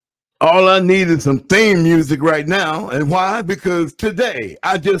All I need is some theme music right now. And why? Because today,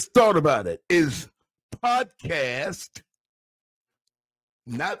 I just thought about it, is podcast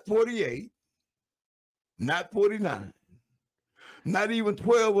not 48, not 49, not even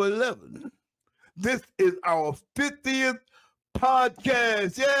 12 or 11. This is our 50th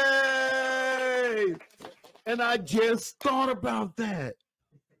podcast. Yay! And I just thought about that.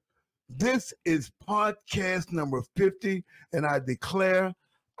 This is podcast number 50, and I declare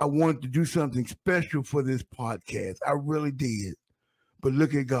I wanted to do something special for this podcast. I really did. But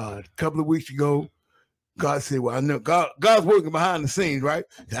look at God. A couple of weeks ago, God said, well, I know God's working behind the scenes, right?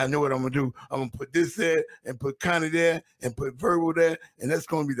 I know what I'm going to do. I'm going to put this there and put Connie there and put Verbal there, and that's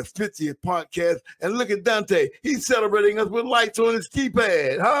going to be the 50th podcast. And look at Dante. He's celebrating us with lights on his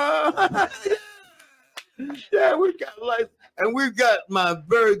keypad. Huh? Yeah, we got lights. And we've got my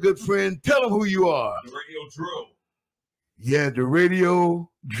very good friend. Tell him who you are. The Radio Drew. Yeah, the Radio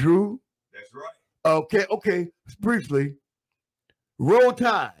Drew. That's right. Okay. Briefly, Roll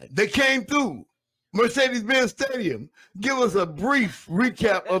Tide. They came through Mercedes-Benz Stadium. Give us a brief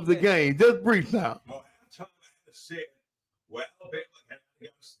recap of the game. Just brief now. Well, halftime, I had to say, well, Alabama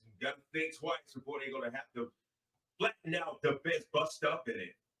got to think twice before they're going to have to flatten out the best bust up in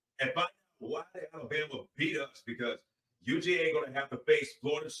it and find out why Alabama beat us, because UGA ain't going to have to face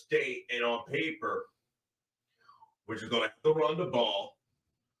Florida State, and on paper, which is going to have to run the ball,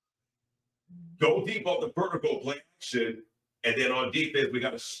 go deep on the vertical play action, and then on defense, we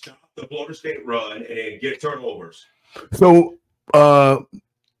got to stop the Florida State run and then get turnovers. So, the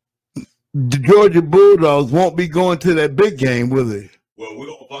Georgia Bulldogs won't be going to that big game, will they? Well, we're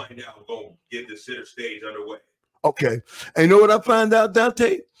going to find out. We're going to get the center stage underway. Okay. And you know what I found out,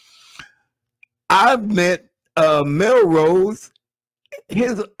 Dante? I've met Melrose.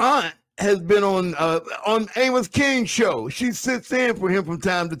 His aunt has been on Amos King's show. She sits in for him from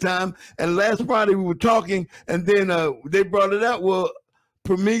time to time. And last Friday we were talking, and then they brought it out. Well,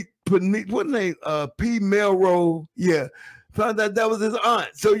 P. Melrose, yeah, found out that was his aunt.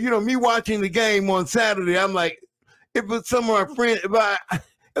 So me watching the game on Saturday, I'm like, if it's some of my friends, if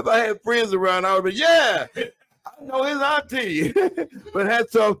I had friends around, I would be, yeah, I know his auntie. But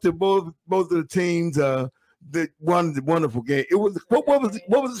hats off to both of the teams. That won the wonderful game. It was what was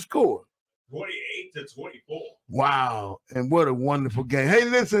the score? 28-24. Wow, and what a wonderful game. Hey,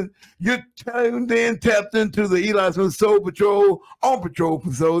 listen, you're tapped into the Eli Smith Soul Patrol on Patrol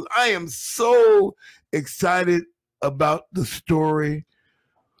for Souls. I am so excited about the story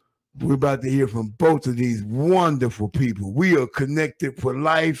we're about to hear from both of these wonderful people. We are connected for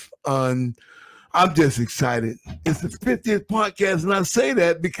life. I'm just excited. It's the 50th podcast, and I say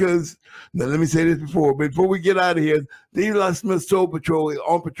that because, now let me say this before we get out of here, the Eli Smith Soul Patrol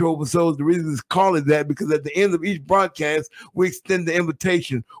on Patrol for Souls, the reason it's called it that, because at the end of each broadcast, we extend the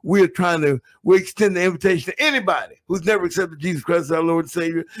invitation. We extend the invitation to anybody who's never accepted Jesus Christ as our Lord and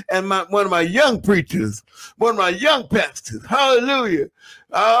Savior. And one of my young preachers, one of my young pastors, hallelujah,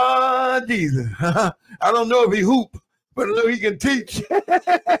 Jesus. I don't know if he hoop, but I know he can teach.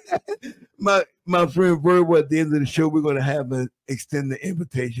 My friend Verbal, at the end of the show, we're going to have an extend the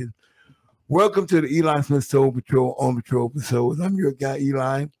invitation. Welcome to the Eli Smith Soul Patrol on Patrol for Souls. I'm your guy,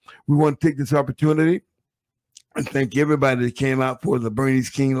 Eli. We want to take this opportunity and thank everybody that came out for the Bernice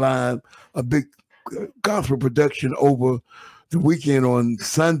King Live, a big gospel production over the weekend on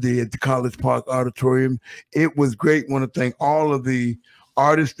Sunday at the College Park Auditorium. It was great. I want to thank all of the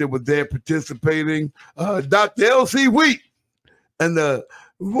artists that were there participating. Dr. L.C. Wheat and the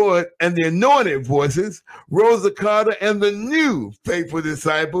anointed voices, Rosa Carter and the new Faithful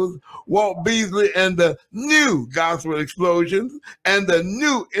Disciples, Walt Beasley and the new Gospel Explosions, and the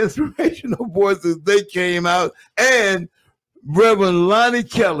new inspirational voices, they came out, and Reverend Lonnie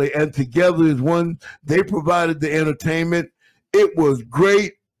Kelly, and together as one, they provided the entertainment. It was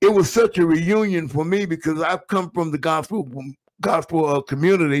great. It was such a reunion for me because I've come from the gospel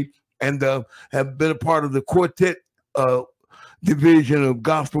community and have been a part of the quartet division of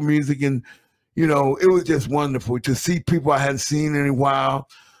gospel music, and it was just wonderful to see people I hadn't seen in a while.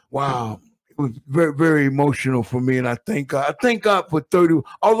 Wow, it was very, very emotional for me, and I thank God for 30.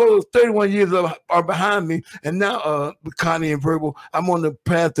 Although those 31 years are behind me, and now with Connie and Verbal, I'm on the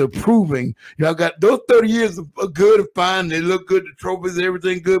path of proving. I got those 30 years are good and fine. They look good, the trophies,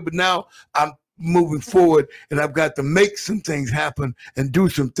 everything good, but now I'm moving forward, and I've got to make some things happen and do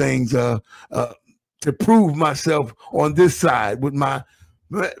some things to prove myself on this side with my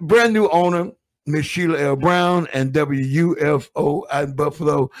brand new owner, Miss Sheila L. Brown and WUFO in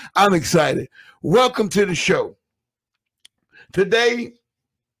Buffalo. I'm excited. Welcome to the show. Today,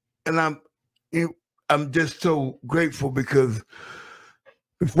 and I'm just so grateful because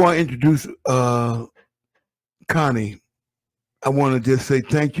Before I introduce Connie, I want to just say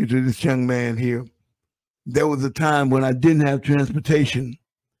thank you to this young man here. There was a time when I didn't have transportation,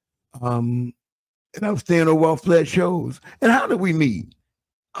 and I was staying over off flat shows. And how did we meet?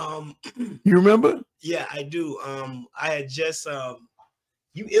 Um, You remember? yeah, I do. I had just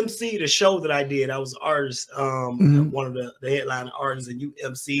you MC'd a show that I did. I was an artist, one of the headline artists, and you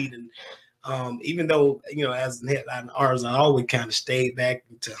MC'd. And even though, as a headline artist, I always kind of stayed back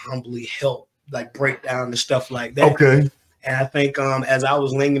to humbly help, like break down and stuff like that. Okay. And I think as I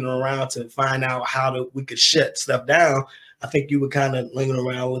was lingering around to find out how we could shut stuff down, I think you were kind of lingering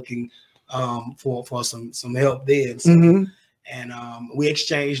around looking for some help there. And so, and we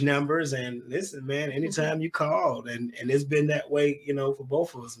exchanged numbers, and listen, man, anytime you called, and it's been that way, for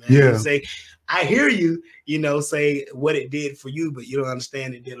both of us, man. Yeah. You say, I hear you, say what it did for you, but you don't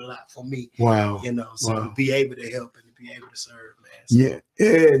understand it did a lot for me. Wow. So wow. to be able to help and to be able to serve, man. So. Yeah,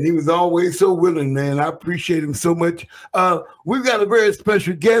 and he was always so willing, man. I appreciate him so much. We've got a very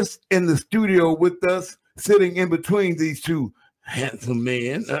special guest in the studio with us, sitting in between these two handsome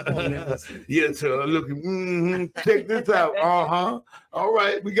men. Yes, sir. Looking. Check this out. All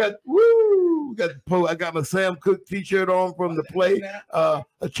right, we got I got my Sam Cooke T-shirt on from the play. A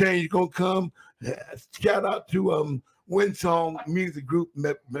change gonna come. Shout out to Windsong Music Group,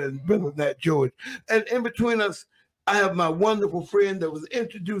 Brother Nat George. And in between us, I have my wonderful friend that was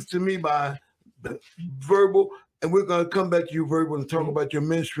introduced to me by Verbal, and we're gonna come back to you, Verbal, and talk about your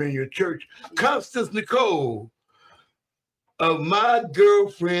ministry and your church. Constance Nicole of My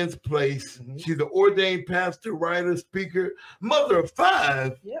Girlfriend's Place. She's an ordained pastor, writer, speaker, mother of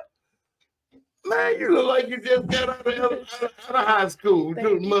 5. Yep. Man, you look like you just got out of high school.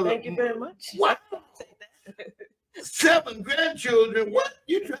 Thank you very much. What? 7 grandchildren? What?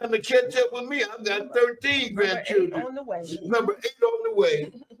 You trying to catch up with me? I've got 13 grandchildren. Number 8 on the way. Number 8 on the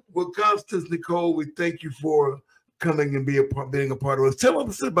way. Well, Constance Nicole, we thank you for coming and being a part of us. Tell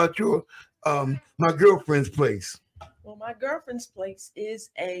us about your My Girlfriend's Place. Well, My Girlfriend's Place is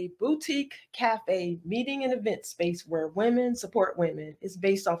a boutique cafe meeting and event space where women support women. It's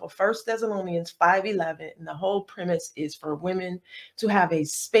based off of 1 Thessalonians 5:11, and the whole premise is for women to have a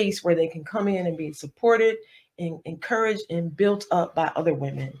space where they can come in and be supported and encouraged and built up by other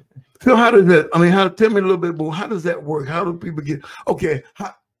women. So how does that, tell me a little bit more, how does that work? How do people get,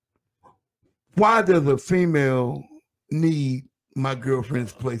 why does a female need My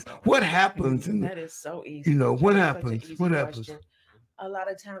Girlfriend's Place? What happens? That is so easy. What happens? What happens? Question. A lot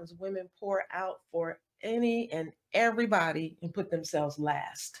of times women pour out for any and everybody and put themselves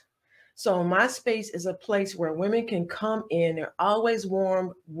last. So my space is a place where women can come in. They're always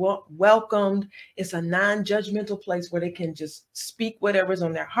warm, welcomed. It's a non-judgmental place where they can just speak whatever's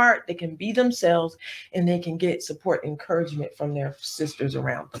on their heart. They can be themselves, and they can get support, encouragement from their sisters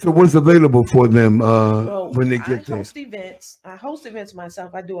around them. So what's available for them when they get there? I host events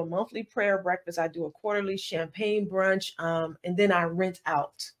myself. I do a monthly prayer breakfast. I do a quarterly champagne brunch, and then I rent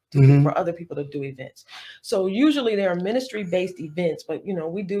out for other people to do events. So usually there are ministry-based events, but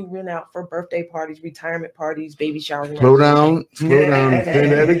we do rent out for birthday parties, retirement parties, baby showers. Slow down. Say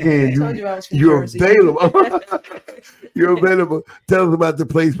that again. You're available. You're available. Tell us about the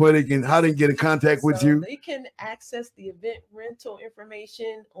place where how they can get in contact with you. They can access the event rental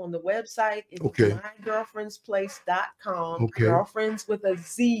information on the website. It's mygirlfriendsplace.com. Girlfriends with a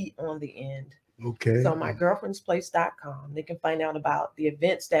Z on the end. Okay. So mygirlfriendsplace.com. They can find out about the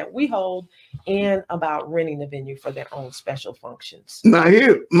events that we hold and about renting the venue for their own special functions. Now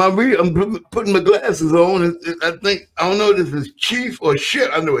here, I'm putting my glasses on. I don't know if this is chief or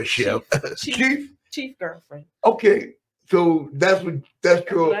chef. I know it's chef. Chief girlfriend. Okay. So that's what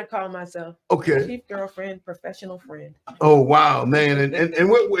I call myself. Okay. Chief girlfriend, professional friend. Oh wow, man. And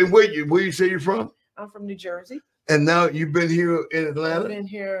where you say you're from? I'm from New Jersey. And now you've been here in Atlanta? I've been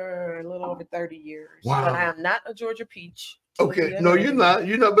here a little over 30 years. Wow. But I am not a Georgia peach. Okay. No, you're not.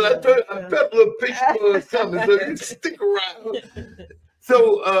 But I felt a little peach buzz coming, so you stick around.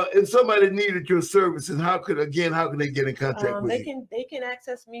 So if somebody needed your services, how can they get in contact with you? They can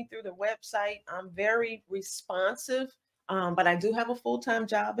access me through the website. I'm very responsive. But I do have a full-time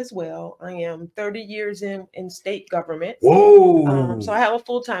job as well. I am 30 years in state government. Whoa! So I have a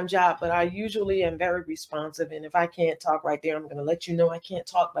full-time job, but I usually am very responsive. And if I can't talk right there, I'm going to let you know I can't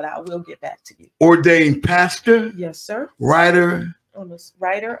talk, but I will get back to you. Ordained pastor? Yes, sir. Writer? I'm a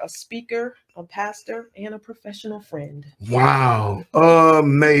writer, a speaker, a pastor, and a professional friend. Wow.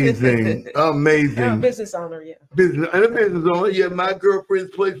 Amazing. Amazing. I'm a business owner, yeah. Business owner, yeah. My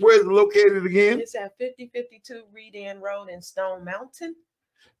Girlfriend's Place. Where is it located again? It's at 5052 Reed End Road in Stone Mountain.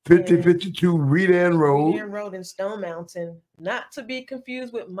 5052 Redan Road. Redan Road in Stone Mountain, not to be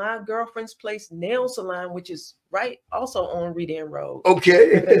confused with my girlfriend's place nail salon, which is right also on Redan Road.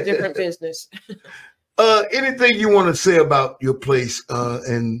 Okay. A different business. Anything you want to say about your place,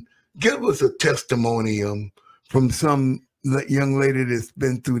 and give us a testimony from some young lady that's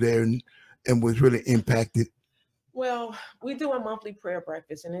been through there and was really impacted. Well, we do a monthly prayer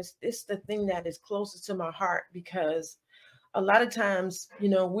breakfast, and it's the thing that is closest to my heart, because a lot of times,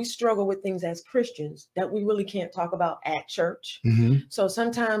 we struggle with things as Christians that we really can't talk about at church. Mm-hmm. So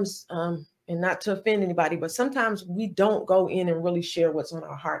sometimes, and not to offend anybody, but sometimes we don't go in and really share what's on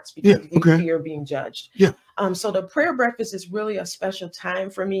our hearts because we fear being judged. Yeah. So the prayer breakfast is really a special time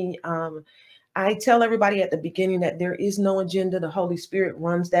for me. I tell everybody at the beginning that there is no agenda. The Holy Spirit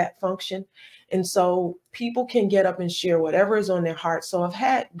runs that function. And so people can get up and share whatever is on their heart. So I've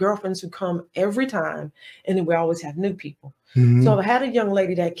had girlfriends who come every time, and then we always have new people. Mm-hmm. So I had a young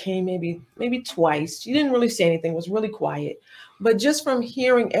lady that came maybe twice. She didn't really say anything, was really quiet. But just from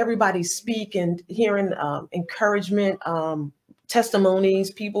hearing everybody speak and hearing encouragement,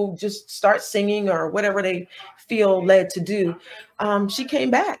 testimonies, people just start singing or whatever they feel led to do. She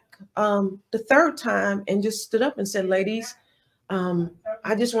came back the third time and just stood up and said, ladies,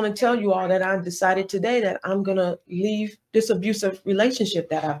 I just want to tell you all that I decided today that I'm going to leave this abusive relationship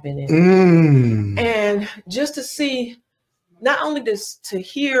that I've been in. And just to see, not only to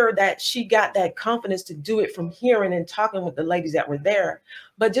hear that she got that confidence to do it from hearing and talking with the ladies that were there,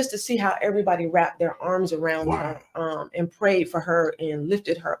 but just to see how everybody wrapped their arms around her and prayed for her and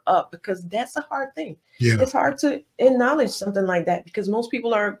lifted her up, because that's a hard thing. Yeah. It's hard to acknowledge something like that because most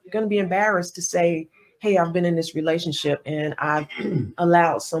people are going to be embarrassed to say, hey, I've been in this relationship and I've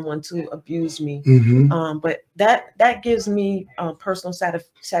allowed someone to abuse me. Mm-hmm. But that gives me personal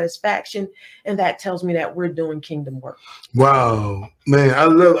satisfaction, and that tells me that we're doing kingdom work. Wow, man, I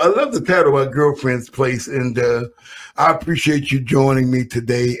love the title about Girlfriend's Place, and I appreciate you joining me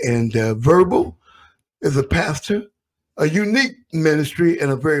today. And Verbal is a pastor, a unique ministry, and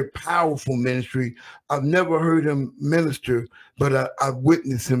a very powerful ministry. I've never heard him minister, but I've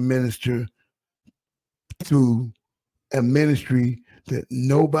witnessed him minister to a ministry that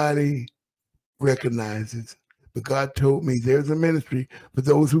nobody recognizes. But God told me there's a ministry for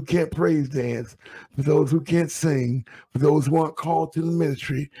those who can't praise dance, for those who can't sing, for those who aren't called to the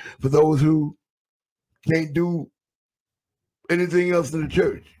ministry, for those who can't do anything else in the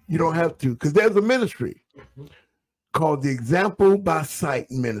church. You don't have to, because there's a ministry called the Example by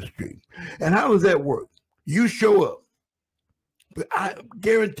Sight Ministry. And how does that work? You show up. But I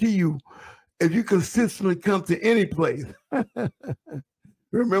guarantee you, if you consistently come to any place,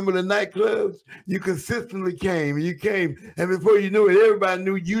 remember the nightclubs? You consistently came, and before you knew it, everybody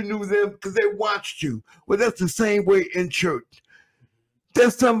knew you knew them because they watched you. Well, that's the same way in church.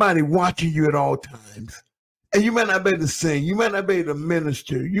 There's somebody watching you at all times. And you might not be able to sing, you might not be able to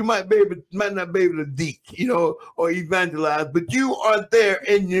minister, you might not be able to deek, or evangelize, but you are there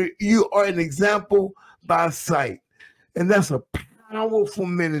and you are an example by sight. And that's a powerful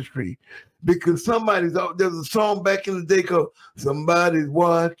ministry. Because there's a song back in the day called Somebody's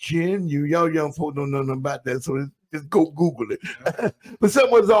Watching You. Y'all young folk don't know nothing about that, so just go Google it. But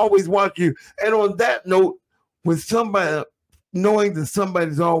someone's always watching you. And on that note, knowing that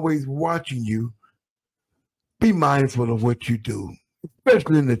somebody's always watching you, be mindful of what you do,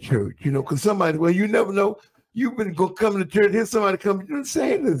 especially in the church, because you never know. You've been coming to church, here's somebody coming, you're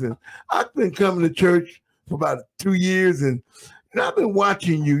saying, listen, I've been coming to church for about 2 years, and I've been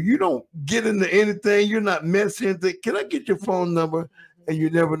watching you. You don't get into anything. You're not messing anything. Can I get your phone number? And you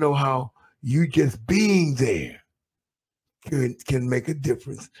never know how you just being there can make a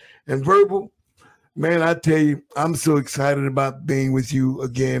difference. And Verbal, man, I tell you, I'm so excited about being with you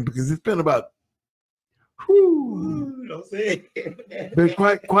again because it's been about don't say it. been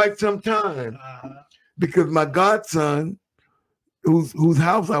quite some time. Because my godson, whose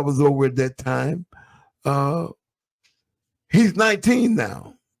house I was over at that time, he's 19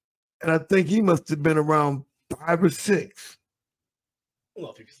 now, and I think he must have been around 5 or 6. I don't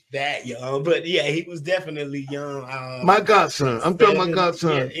know if he was that young, but yeah, he was definitely young. My godson. I'm talking about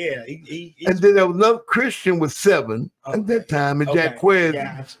godson. Yeah. And then there was another Christian was 7 at that time, and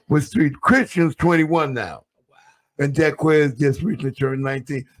Jacquez was 3. Christian's 21 now. Wow. And Jacquez just recently turned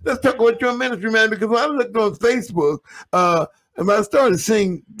 19. Let's talk about your ministry, man, because when I looked on Facebook, and I started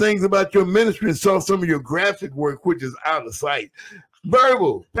seeing things about your ministry and saw some of your graphic work, which is out of sight.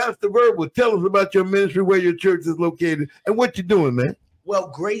 Verbal, Pastor Verbal, tell us about your ministry, where your church is located, and what you're doing, man. Well,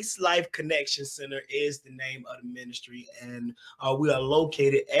 Grace Life Connection Center is the name of the ministry, and we are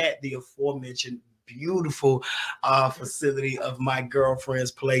located at the aforementioned beautiful facility of my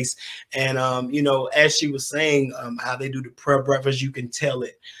girlfriend's place. And as she was saying, how they do the prayer breakfast, you can tell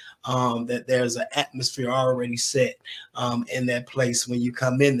it. That there's an atmosphere already set in that place when you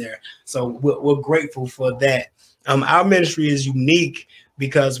come in there. So we're grateful for that. Our ministry is unique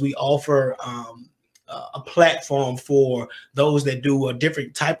because we offer a platform for those that do a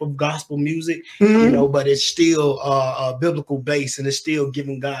different type of gospel music, but it's still a biblical base, and it's still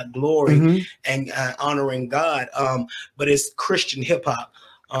giving God glory and honoring God. But it's Christian hip hop,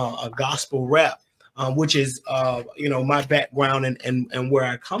 a gospel rap. Which is my background and where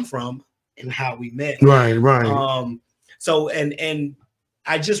I come from and how we met. Right. So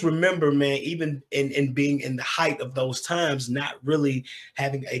I just remember, man, even in being in the height of those times, not really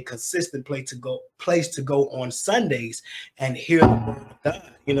having a consistent place to go on Sundays and hear the word of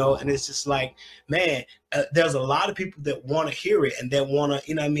God, and it's just like, man, there's a lot of people that want to hear it and that want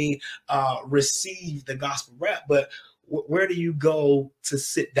to, receive the gospel rap, but where do you go to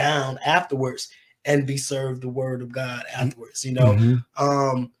sit down afterwards and be served the word of God afterwards,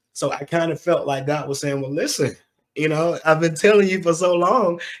 so I kind of felt like God was saying, well, listen, I've been telling you for so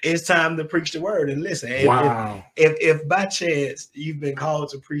long, it's time to preach the word. And listen, if by chance you've been called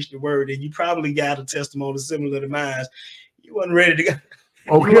to preach the word and you probably got a testimony similar to mine, you wasn't ready to go.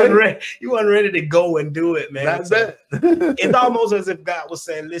 Okay. You wasn't ready to go and do it, man. So it's almost as if God was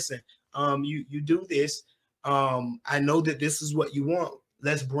saying, listen, you do this. I know that this is what you want.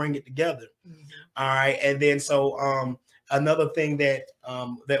 Let's bring it together. All right. And then another thing that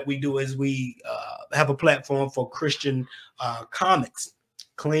we do is we have a platform for Christian comics,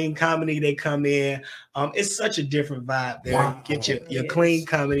 clean comedy. They come in. It's such a different vibe there. Wow. You get your clean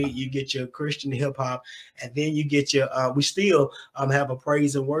comedy, you get your Christian hip hop, and then you get your. We still have a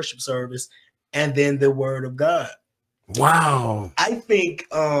praise and worship service, and then the word of God. Wow. I think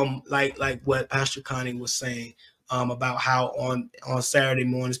like what Pastor Connie was saying. About how on Saturday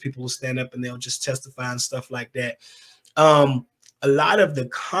mornings people will stand up and they'll just testify and stuff like that. A lot of the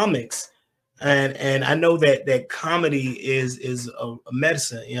comics, and I know that comedy is a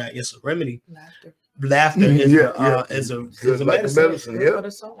medicine. Yeah, it's a remedy. Laughter is a medicine. Yeah.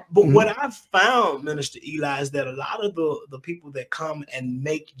 But what I've found, Minister Eli, is that a lot of the people that come and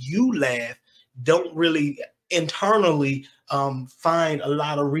make you laugh don't really internally find a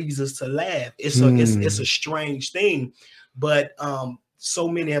lot of reasons to laugh. It's a strange thing, but so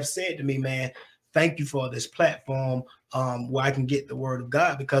many have said to me, man, thank you for this platform where I can get the word of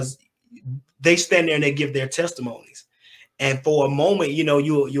God, because they stand there and they give their testimonies, and for a moment,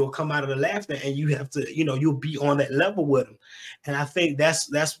 you'll come out of the laughter and you have to, you'll be on that level with them. And I think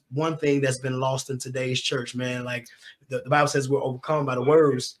that's one thing that's been lost in today's church, man. Like the Bible says, we're overcome by the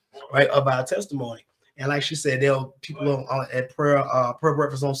words, right, of our testimony. And like she said, people at prayer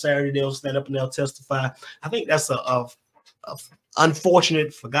breakfast on Saturday, they'll stand up and they'll testify. I think that's a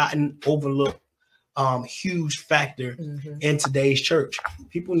unfortunate, forgotten, overlooked, huge factor in today's church.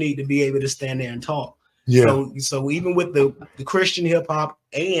 People need to be able to stand there and talk. Yeah. So even with the Christian hip hop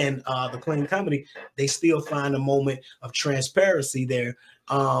and the clean comedy, they still find a moment of transparency there,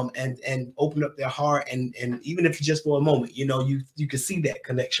 and open up their heart, and even if it's just for a moment, you can see that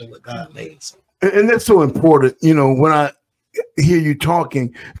connection with God made. So. And that's so important. When I hear you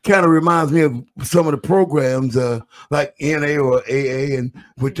talking, it kind of reminds me of some of the programs like NA or AA, and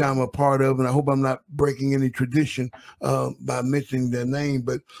which I'm a part of. And I hope I'm not breaking any tradition by mentioning their name.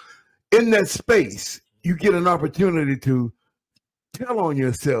 But in that space, you get an opportunity to tell on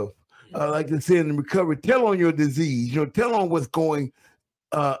yourself. Like they say in recovery, tell on your disease, tell on what's going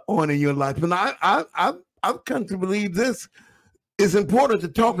on in your life. And I've come to believe this. It's important to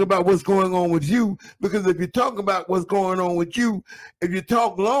talk about what's going on with you, because if you talk about what's going on with you, if you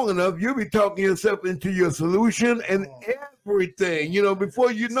talk long enough, you'll be talking yourself into your solution and everything.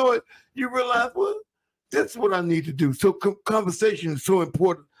 Before you know it, you realize, well, that's what I need to do. So conversation is so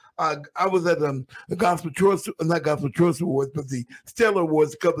important. I was at the Gospel Choice, not Gospel Choice Awards, but the Stellar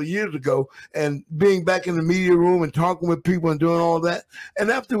Awards a couple of years ago, and being back in the media room and talking with people and doing all that.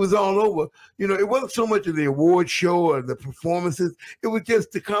 And after it was all over, it wasn't so much of the award show or the performances. It was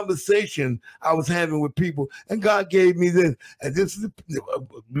just the conversation I was having with people. And God gave me this. And this is,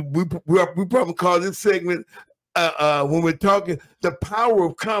 we probably call this segment, when we're talking the power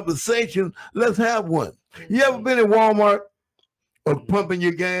of conversation. Let's have one. You ever been in Walmart or pumping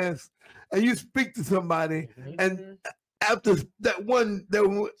your gas, and you speak to somebody, and after that one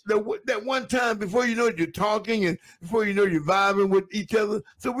time, before you know it, you're talking, and before you know you're vibing with each other.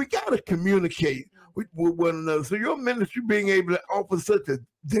 So we got to communicate with one another. So your ministry being able to offer such a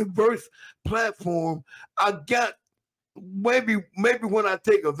diverse platform, I got maybe when I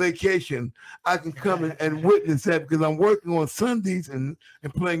take a vacation, I can come and witness that because I'm working on Sundays and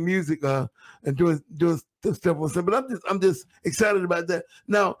playing music and doing stuff on Sunday. But I'm just excited about that.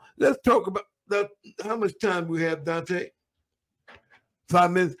 Now let's talk about how much time we have, Dante.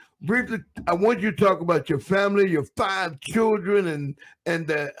 5 minutes. Briefly, I want you to talk about your family, your 5 children,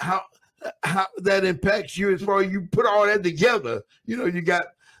 and how that impacts you as far as you put all that together. You know, you got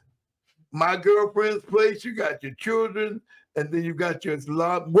my girlfriend's place, you got your children, and then you got your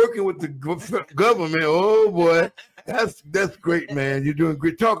working with the government. Oh boy, that's great, man. You're doing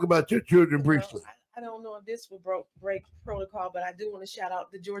great. Talk about your children briefly. I don't know if this will break protocol, but I do want to shout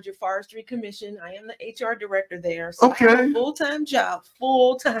out the Georgia Forestry Commission. I am the HR director there. So okay. I have a full-time job.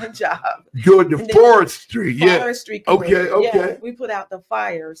 Georgia Forestry, yeah. Forestry Commission. Okay. Yeah, we put out the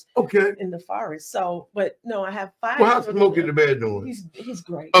fires in the forest. So, but no, I have 5. Well, how's Smokey the Bear doing? He's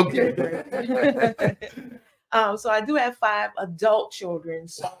great. Okay. So I do have 5 adult children.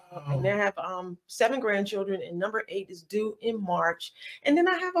 So, and I have 7 grandchildren, and number 8 is due in March. And then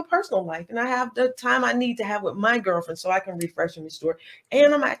I have a personal life, and I have the time I need to have with my girlfriend so I can refresh and restore.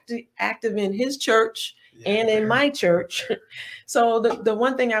 And I'm active in his church and in my church. So the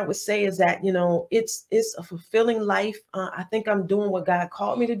one thing I would say is that, you know, it's a fulfilling life. I think I'm doing what God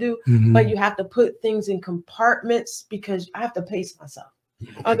called me to do, but you have to put things in compartments because I have to pace myself.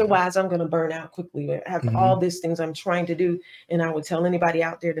 Okay. Otherwise, I'm going to burn out quickly. I have all these things I'm trying to do. And I would tell anybody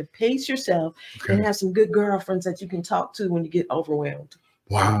out there to pace yourself and have some good girlfriends that you can talk to when you get overwhelmed.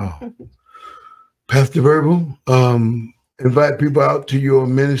 Wow. Pastor Verbal, invite people out to your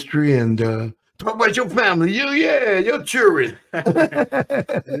ministry and talk about your family. Your children.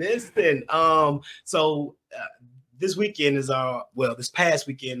 Listen, so this weekend is this past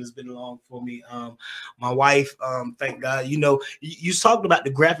weekend has been long for me. My wife, thank God, you know, you talked about the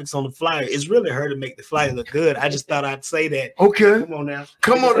graphics on the flyer. It's really her to make the flyer look good. I just thought I'd say that. Okay. Come on now.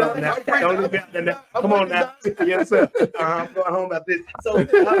 Come on now. Don't leave me out there now. Come on now. Yes, sir. I'm going home about this. So,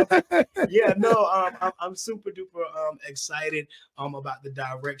 I'm super duper excited about the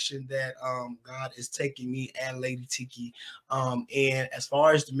direction that God is taking me and Lady Tiki. And as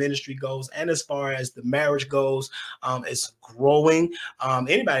far as the ministry goes, and as far as the marriage goes, it's growing.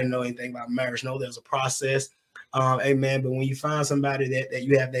 Anybody know anything about marriage know there's a process. Amen. But when you find somebody that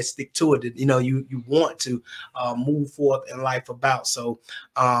you have that stick to it, that you know you want to move forth in life about. So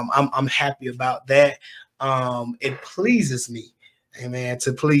I'm happy about that. It pleases me, amen,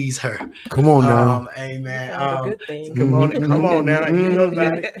 to please her. Come on now. Amen. Come on now. You know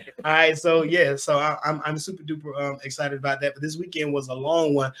about it. All right. So I'm super duper excited about that. But this weekend was a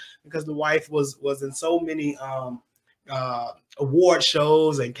long one because the wife was in so many award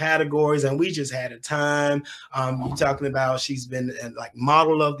shows and categories, and we just had a time. You're talking about she's been like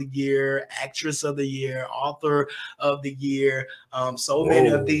model of the year, actress of the year, author of the year, so many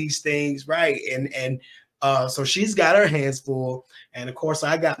of these things, right? And so she's got her hands full, and of course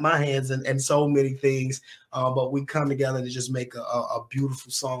I got my hands in so many things. But we come together to just make a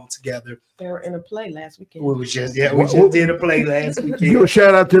beautiful song together. They were in a play last weekend. We just did a play last weekend. You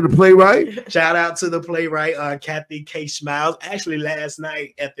shout out to the playwright. Shout out to the playwright, Kathy K. Smiles. Actually, last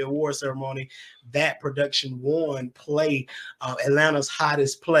night at the award ceremony, that production won play, Atlanta's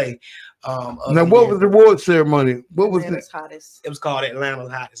hottest play. Now, what was the award ceremony? What was Atlanta's hottest? It was called Atlanta's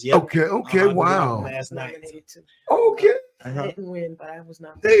Hottest. Yep. Okay. Wow. Last night. Okay. I didn't win, but I was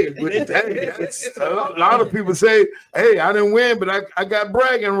not. A lot of people say, "Hey, I didn't win, but I got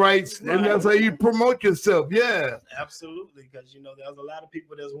bragging rights," and that's how you promote yourself. Yeah, absolutely. Because you know, there's a lot of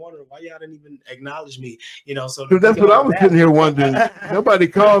people that's wondering why y'all didn't even acknowledge me. You know, so that's what I was sitting here wondering. Nobody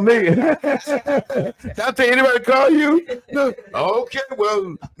called me. Dante, anybody call you? No. Okay,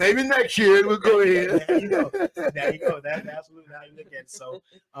 well, maybe next year we'll go ahead. There you go. That's absolutely how you look at it. So,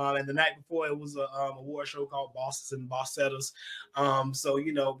 and the night before it was a award show called Bosses and Bossettas. So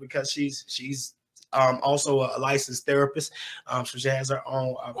you know, because she's also a licensed therapist, so she has her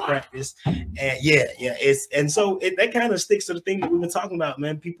own practice, and that kind of sticks to the thing that we've been talking about,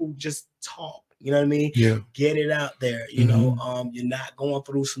 man. People just talk. You know what I mean? Yeah. Get it out there. You know, you're not going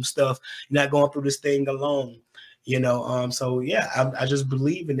through some stuff. You're not going through this thing alone. You know, so yeah, I just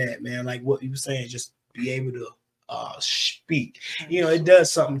believe in that, man. Like what you were saying, just be able to speak. You know, it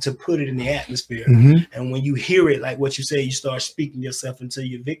does something to put it in the atmosphere. And when you hear it, like what you say, you start speaking yourself into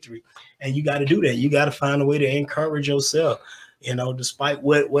your victory. And you got to do that. You got to find a way to encourage yourself, you know, despite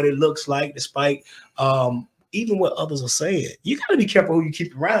what it looks like, despite even what others are saying. You got to be careful who you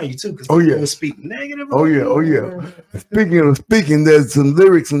keep around you too, because people speak negative. Oh yeah. Speaking of speaking, there's some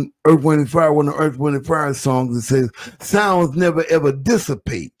lyrics in Earth, Wind, and Fire, one of Earth, Wind, and Fire songs that says, "Sounds never ever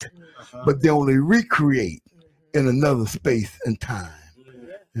dissipate, but they only recreate in another space and time.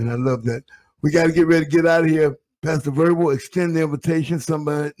 And I love that. We got to get ready to get out of here. Pastor Verbal, extend the invitation.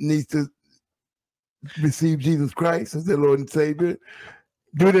 Somebody needs to receive Jesus Christ as their Lord and Savior.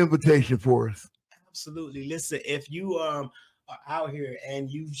 Do the invitation for us. Absolutely. Listen, if you are out here and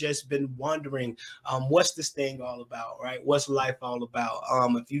you've just been wondering, what's this thing all about, right? What's life all about?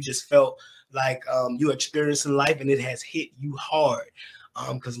 If you just felt like you're experiencing life and it has hit you hard,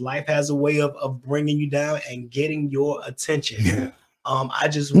 because life has a way of bringing you down and getting your attention. Yeah. I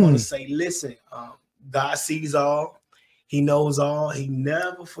just want to say, listen, God sees all. He knows all. He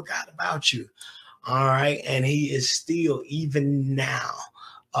never forgot about you. All right. And he is still, even now,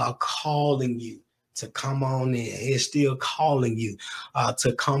 calling you to come on in. He's still calling you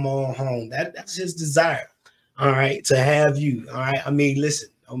to come on home. That's his desire. All right. To have you. All right. I mean, listen,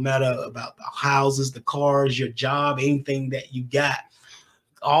 no matter about the houses, the cars, your job, anything that you got,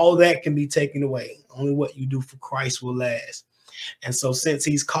 all that can be taken away. Only what you do for Christ will last. And so since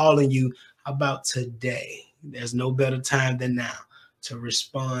he's calling you, how about today? There's no better time than now to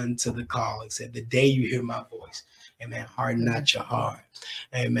respond to the call. He said, the day you hear my voice, amen, harden not your heart.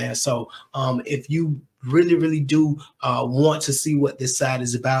 Amen. So if you really, really do want to see what this side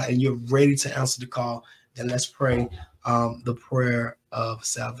is about and you're ready to answer the call, then let's pray the prayer of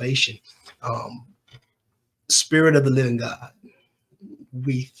salvation. Spirit of the living God,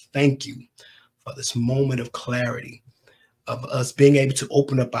 we thank you for this moment of clarity, of us being able to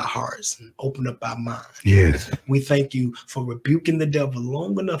open up our hearts and open up our minds. Yes. We thank you for rebuking the devil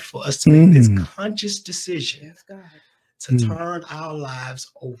long enough for us to make this conscious decision to turn our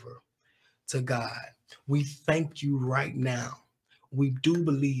lives over to God. We thank you right now. We do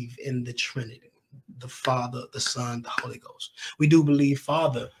believe in the Trinity, the Father, the Son, the Holy Ghost. We do believe,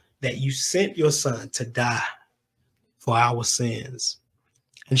 Father, that you sent your Son to die for our sins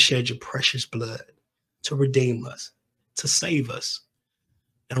and shed your precious blood to redeem us, to save us.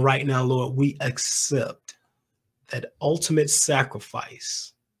 And right now, Lord, we accept that ultimate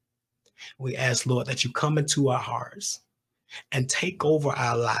sacrifice. We ask, Lord, that you come into our hearts and take over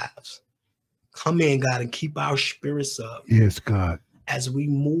our lives. Come in, God, and keep our spirits up. Yes, God. As we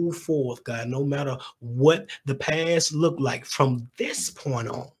move forth, God, no matter what the past looked like from this point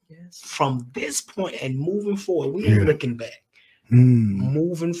on, from this point and moving forward, we ain't looking back.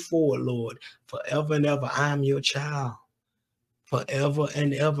 Moving forward, Lord, forever and ever, I am your child. Forever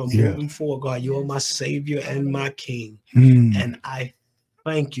and ever, moving forward, God, you're my Savior and my King. And I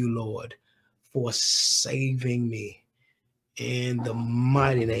thank you, Lord, for saving me. In the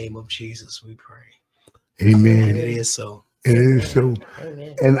mighty name of Jesus, we pray. Amen. And it is so. It is so.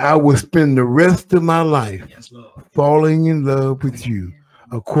 Amen. And I will spend the rest of my life falling in love with you.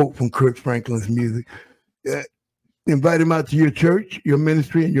 A quote from Kirk Franklin's music. Invite him out to your church, your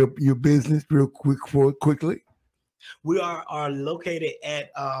ministry, and your business real quickly. We are located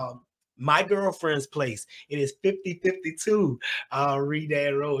at my girlfriend's place. It is 5052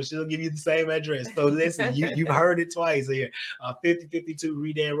 Redan Road. She'll give you the same address. So listen, you've heard it twice here. 5052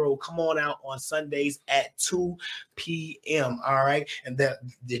 Redan Road. Come on out on Sundays at 2 p.m. All right. And the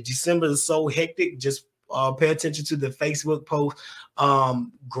December is so hectic. Just pay attention to the Facebook post,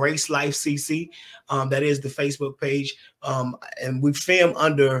 Grace Life CC. That is the Facebook page. And we film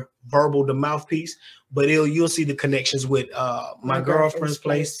under Verbal the Mouthpiece, but you'll see the connections with my girlfriend's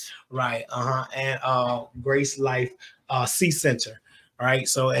place, right? And Grace Life C Center. All right.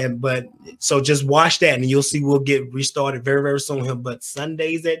 So just watch that and you'll see we'll get restarted very, very soon here. But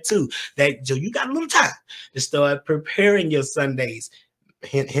Sundays at 2. So you got a little time to start preparing your Sundays.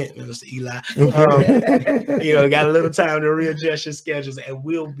 Hint, Mr. Eli. Got a little time to readjust your schedules, and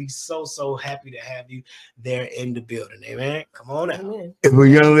we'll be so happy to have you there in the building. Amen. Come on out. Amen. If a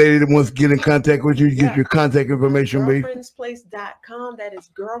young lady that wants to get in contact with you, get your contact information. Girlfriendsplace.com. That is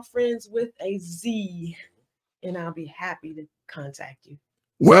girlfriends with a Z, and I'll be happy to contact you.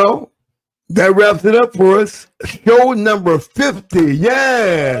 Well, that wraps it up for us. Show number 50.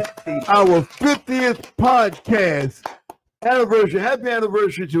 Yeah, our 50th podcast. Anniversary, happy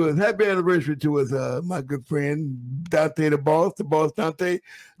anniversary to us, my good friend Dante the boss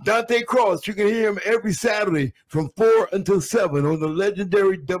Dante Cross. You can hear him every Saturday from 4 until 7 on the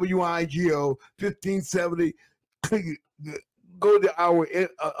legendary WIGO 1570. Go to our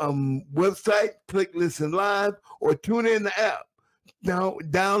website, click listen live, or tune in the app. Now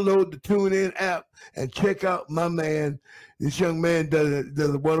download the TuneIn app and check out my man. This young man does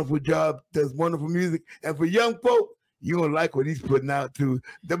a wonderful job, does wonderful music, and for young folk, you're going to like what he's putting out too.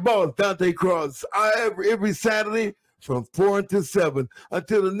 The boss, Dante Cross, every Saturday from 4 until 7.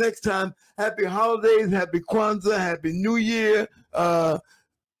 Until the next time, happy holidays, happy Kwanzaa, happy New Year.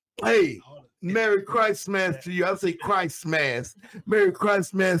 Hey, Merry Christmas to you. I say Christmas. Merry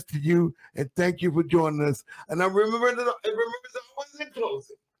Christmas to you, and thank you for joining us. And I remember always in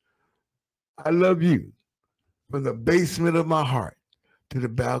closing, I love you from the basement of my heart to the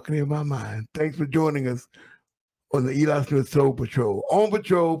balcony of my mind. Thanks for joining us on the Eli Smith Soul Patrol. On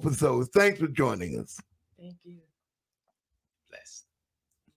patrol for souls. Thanks for joining us. Thank you. Bless.